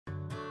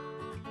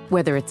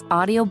Whether it's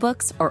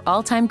audiobooks or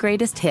all-time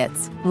greatest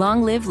hits,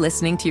 long live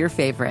listening to your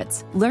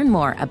favorites. Learn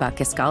more about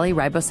Kisqali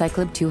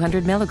Ribociclib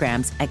 200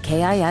 milligrams at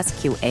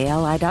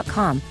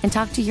KISQALI.com and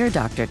talk to your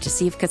doctor to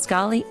see if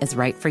Kisqali is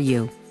right for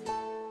you.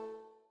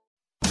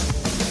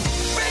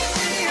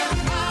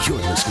 You're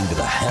listening to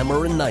the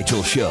Hammer and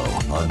Nigel Show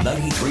on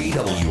 93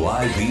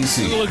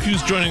 WIBC. Look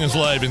who's joining us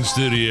live in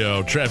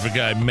studio. Traffic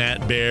guy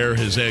Matt Bear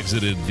has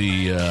exited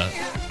the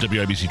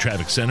WIBC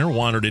Traffic Center,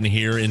 wandered in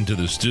here into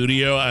the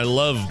studio. I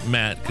love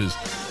Matt because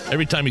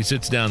every time he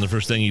sits down, the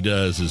first thing he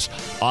does is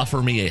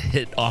offer me a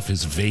hit off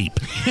his vape.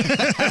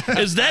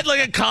 Is that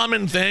like a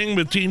common thing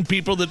between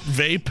people that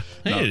vape?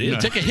 Hey,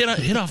 take a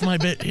hit off my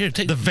bit. Here,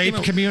 take the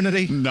vape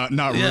community. Not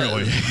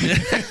really.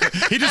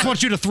 He just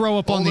wants you to throw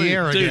up on the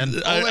air again.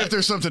 Only if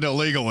there's something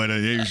illegal in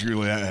it.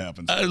 Usually that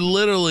happens.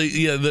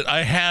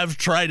 I have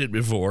tried it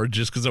before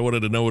just because I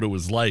wanted to know what it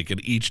was like,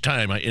 and each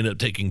time I end up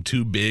taking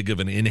too big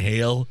of an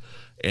inhale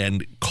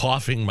and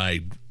coughing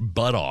my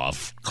butt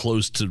off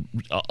close to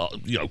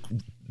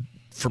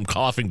from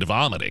coughing to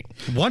vomiting.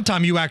 One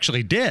time you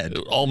actually did.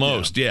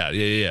 Almost, yeah.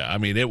 I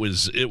mean, it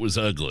was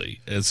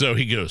ugly. And so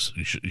he goes,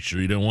 you sure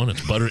you don't want it?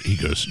 It's butter? He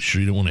goes,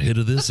 sure you don't want a hit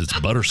of this? It's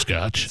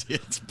butterscotch.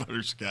 It's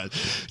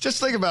butterscotch.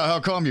 Just think about how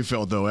calm you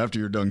felt, though, after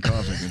you're done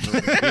coughing.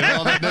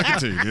 All that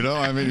nicotine,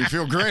 I mean, you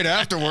feel great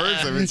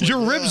afterwards. I mean,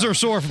 your ribs are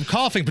sore from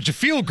coughing, but you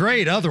feel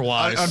great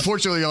otherwise.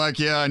 Unfortunately, you're like,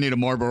 I need a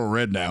Marlboro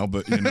Red now,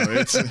 but,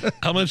 it's...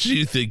 How much do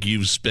you think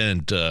you've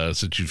spent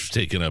since you've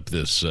taken up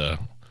this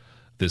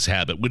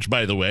habit, which,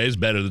 by the way, is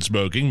better than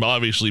smoking,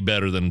 obviously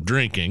better than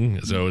drinking,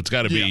 so it's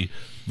got to be.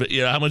 But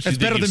how much? It's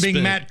better than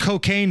being Matt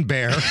Cocaine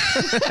Bear. Right.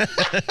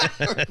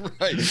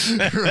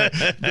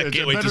 I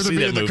can't wait better to see than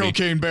being that movie. The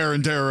cocaine bear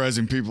and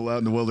terrorizing people out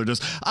in the wilderness.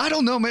 I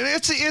don't know, man.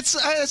 I'd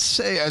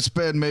say I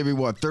spend maybe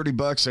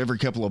 $30 every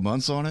couple of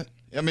months on it.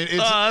 I mean,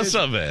 that's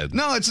not bad.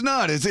 No, it's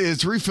not. It's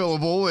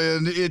refillable,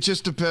 and it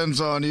just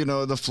depends on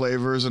the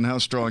flavors and how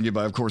strong you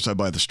buy. Of course, I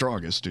buy the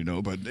strongest,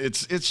 but it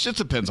just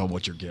depends on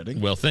what you're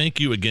getting. Well, thank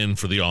you again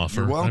for the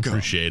offer. You're welcome. I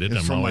appreciate it.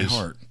 It's from my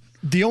heart.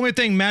 The only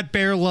thing Matt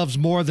Bear loves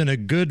more than a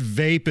good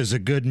vape is a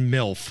good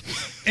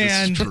MILF.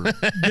 And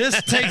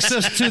this takes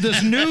us to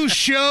this new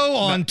show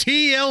on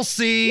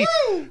TLC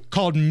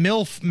called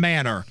MILF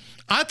Manor.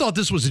 I thought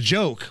this was a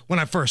joke when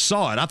I first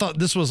saw it. I thought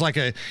this was like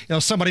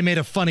somebody made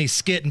a funny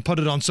skit and put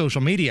it on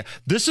social media.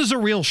 This is a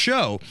real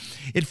show.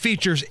 It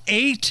features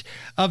 8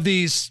 of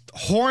these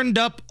horned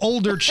up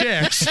older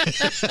chicks.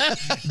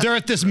 They're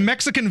at this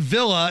Mexican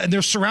villa and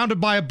they're surrounded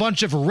by a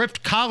bunch of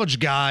ripped college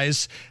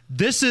guys.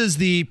 This is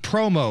the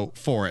promo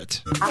for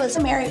it. I was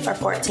married for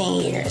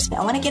 14 years.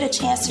 I want to get a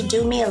chance to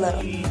do me a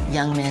little.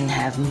 Young men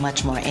have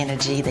much more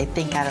energy. They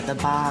think out of the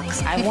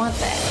box. I want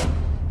that.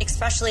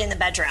 Especially in the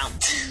bedroom.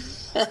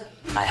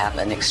 I have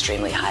an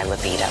extremely high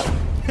libido.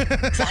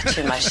 Is that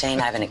too much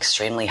saying I have an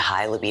extremely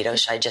high libido?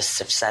 Should I just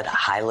have said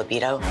high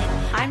libido?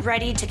 I'm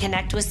ready to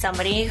connect with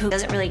somebody who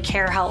doesn't really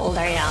care how old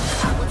I am.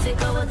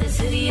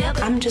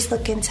 I'm just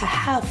looking to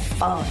have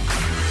fun.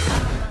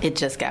 It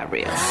just got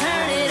real.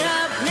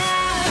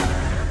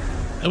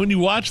 And when you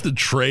watch the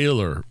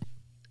trailer,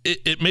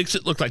 it makes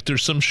it look like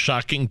there's some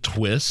shocking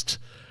twist.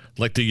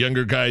 Like the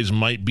younger guys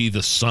might be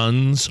the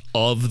sons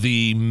of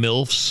the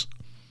MILFs.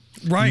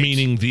 Right.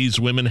 Meaning these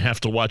women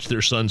have to watch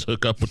their sons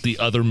hook up with the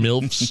other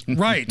MILFs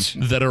right.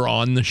 that are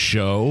on the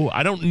show.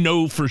 I don't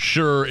know for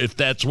sure if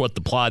that's what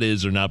the plot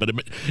is or not, but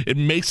it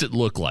makes it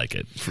look like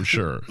it for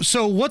sure.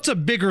 So what's a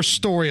bigger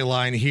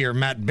storyline here,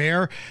 Matt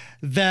Bear?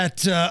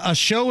 That a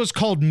show is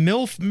called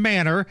MILF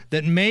Manor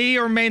that may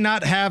or may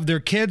not have their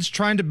kids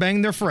trying to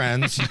bang their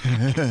friends,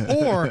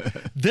 or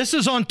this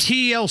is on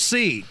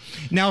TLC.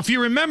 Now, if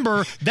you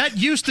remember, that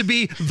used to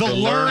be the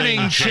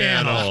Learning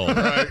Channel.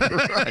 Right.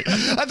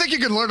 I think you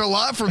can learn a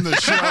lot from this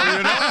show,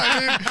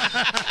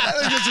 I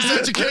think it's as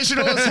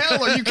educational as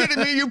hell. Are you kidding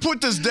me? You put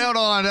this down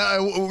on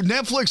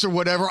Netflix or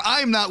whatever,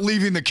 I'm not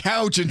leaving the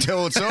couch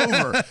until it's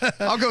over.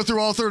 I'll go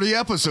through all 30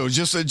 episodes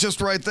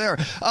just right there.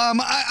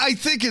 I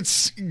think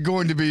it's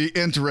going to be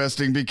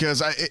interesting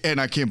because I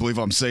can't believe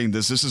I'm saying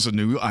this. This is a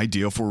new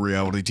idea for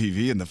reality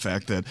TV, and the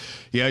fact that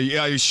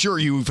sure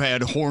you've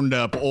had horned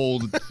up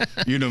old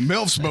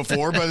MILFs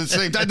before, but at the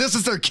same time this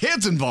is their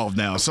kids involved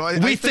now. So I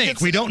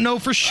think we don't know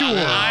for sure.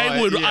 I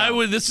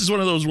would. This is one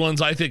of those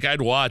ones I think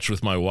I'd watch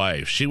with my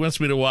wife. She wants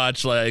me to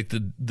watch like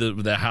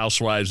the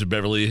Housewives of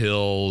Beverly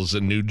Hills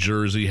and New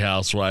Jersey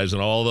Housewives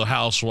and all the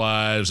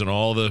Housewives and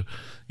all the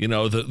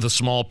the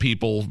small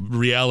people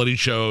reality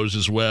shows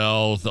as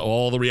well.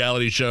 All the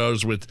reality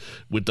shows with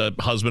the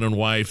husband and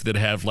wife that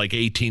have like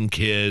 18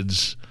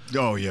 kids.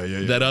 Oh yeah.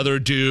 That other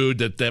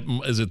dude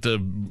is it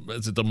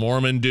the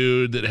Mormon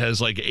dude that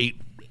has like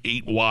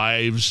eight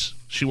wives?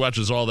 She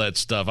watches all that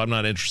stuff I'm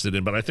not interested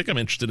in, but I think I'm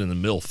interested in the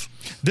MILF.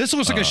 This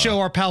was like a show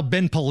our pal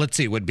Ben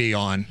Polizzi would be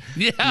on.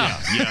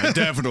 Yeah,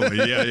 definitely.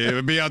 Yeah, he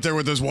would be out there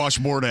with his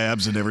washboard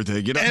abs and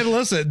everything. You know? And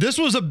listen, this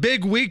was a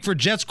big week for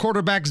Jets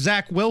quarterback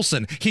Zach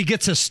Wilson. He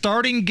gets his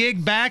starting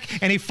gig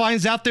back, and he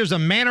finds out there's a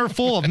manor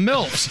full of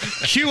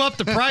MILFs. Cue up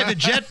the private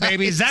jet,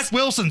 baby. Zach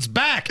Wilson's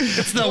back.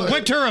 It's the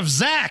winter of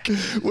Zach.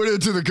 Went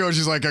into the coach.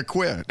 He's like, I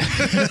quit.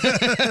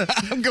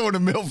 I'm going to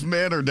MILF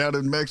Manor down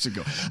in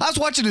Mexico. I was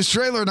watching this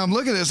trailer, and I'm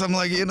looking at this. I'm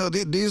like,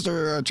 these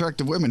are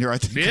attractive women here. I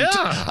think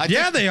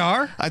they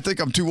are. I think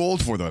I'm too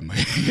old for them.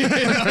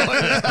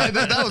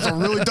 That was a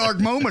really dark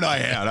moment I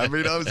had. I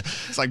mean,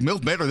 it's like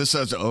MILF Manor. This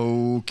says,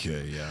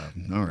 okay, yeah,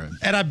 all right.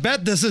 And I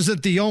bet this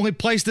isn't the only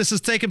place this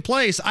is taking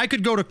place. I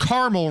could go to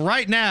Carmel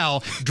right now,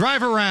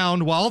 drive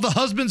around while all the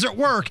husbands are at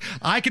work.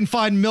 I can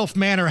find MILF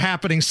Manor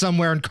happening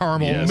somewhere in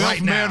Carmel right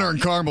MILF now. Manor in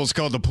Carmel is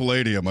called the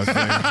Palladium, I think.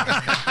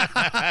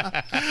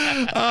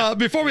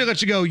 Before we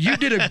let you go, you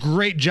did a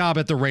great job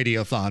at the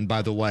Radiothon,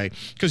 by the way,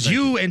 because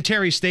you and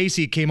Terry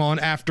Stacy came on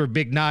after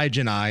Big Nige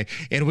and I,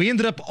 and we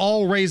ended up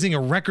all raising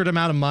a record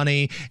amount of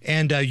money,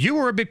 and you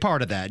were a big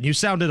part of that, and you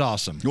sounded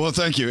awesome. Well,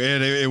 thank you,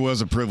 and it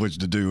was a privilege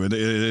to do, and it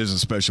is a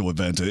special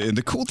event, and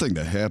the cool thing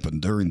that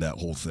happened during that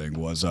whole thing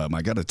was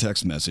I got a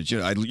text message.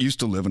 I used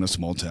to live in a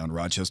small town,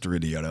 Rochester,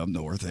 Indiana, up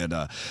north, and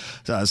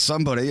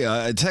somebody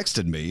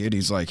texted me, and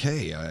he's like,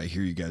 hey, I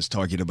hear you guys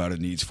talking about a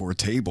needs for a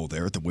table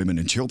there at the Women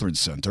and Children's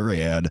Center,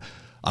 and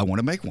I want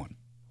to make one.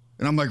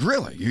 And I'm like,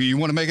 really? You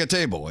want to make a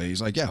table? And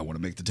he's like, yeah, I want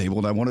to make the table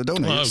and I want to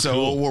donate. Oh, so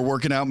cool. we're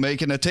working out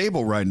making a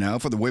table right now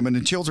for the Women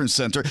and Children's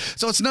Center.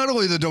 So it's not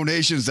only the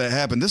donations that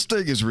happen. This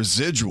thing is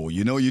residual.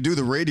 You do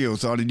the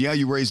Radiothon and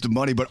you raise the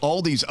money, but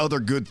all these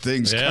other good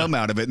things come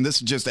out of it. And this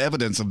is just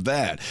evidence of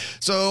that.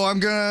 So I'm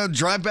going to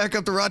drive back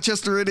up to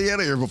Rochester,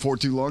 Indiana here before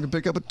too long and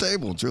pick up a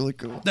table. It's really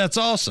cool. That's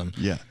awesome.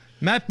 Yeah.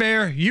 Matt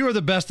Baer, you are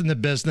the best in the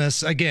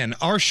business. Again,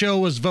 our show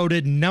was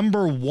voted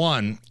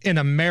 #1 in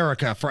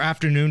America for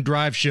afternoon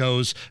drive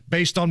shows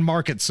based on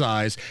market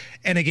size.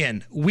 And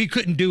again, we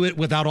couldn't do it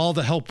without all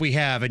the help we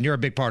have, and you're a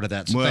big part of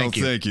that. So thank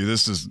you. Thank you.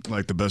 This is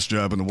like the best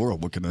job in the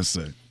world. What can I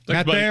say?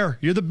 Matt Baer,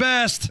 you're the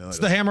best. It's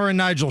the Hammer and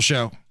Nigel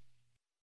Show.